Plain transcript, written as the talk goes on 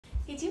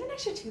Hey, do you have an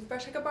extra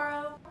toothbrush I could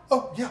borrow?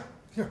 Oh, yeah,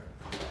 here.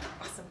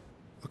 Awesome.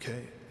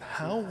 Okay,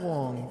 how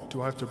long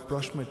do I have to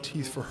brush my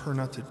teeth for her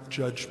not to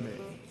judge me?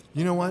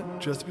 You know what?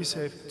 Just to be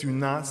safe, do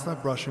not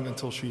stop brushing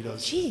until she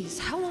does. Jeez,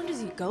 how long does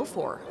he go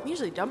for? I'm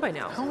usually done by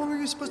now. How long are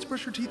you supposed to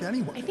brush your teeth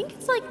anyway? I think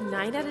it's like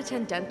 9 out of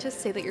 10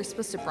 dentists say that you're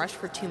supposed to brush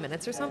for 2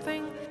 minutes or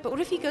something. But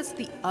what if he goes to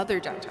the other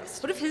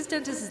dentist? What if his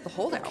dentist is the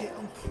holdout? Okay,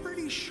 I'm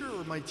pretty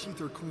sure my teeth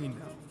are clean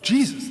now.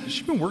 Jesus, has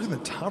she been working the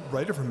top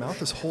right of her mouth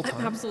this whole time?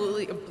 I'm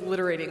absolutely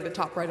obliterating the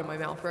top right of my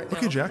mouth right now.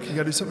 Okay, Jack, you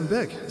gotta do something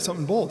big,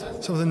 something bold,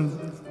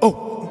 something...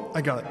 Oh,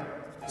 I got it.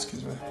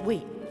 Excuse me.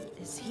 Wait,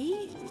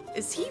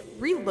 is he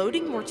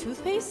reloading more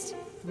toothpaste?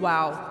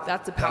 Wow,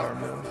 that's a power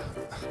move.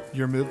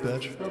 Your move,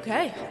 bitch.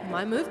 Okay,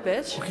 my move,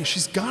 bitch. Okay,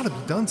 she's gotta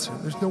be done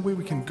soon. There's no way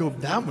we can go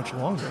that much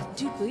longer.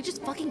 Dude, will you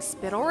just fucking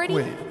spit already?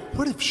 Wait,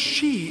 what if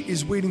she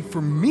is waiting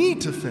for me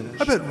to finish?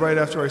 I bet right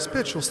after I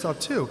spit, she'll stop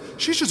too.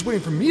 She's just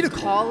waiting for me to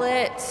Call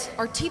it.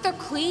 Our teeth are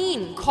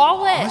clean.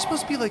 Call Am I it.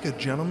 supposed to be like a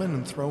gentleman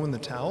and throw in the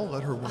towel,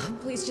 let her win?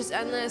 Please just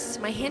end this.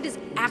 My hand is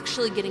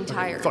actually getting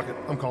tired. Fuck it,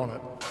 I'm calling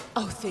it.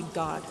 Oh, thank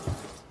God.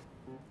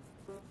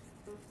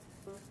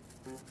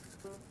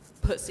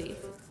 Pussy.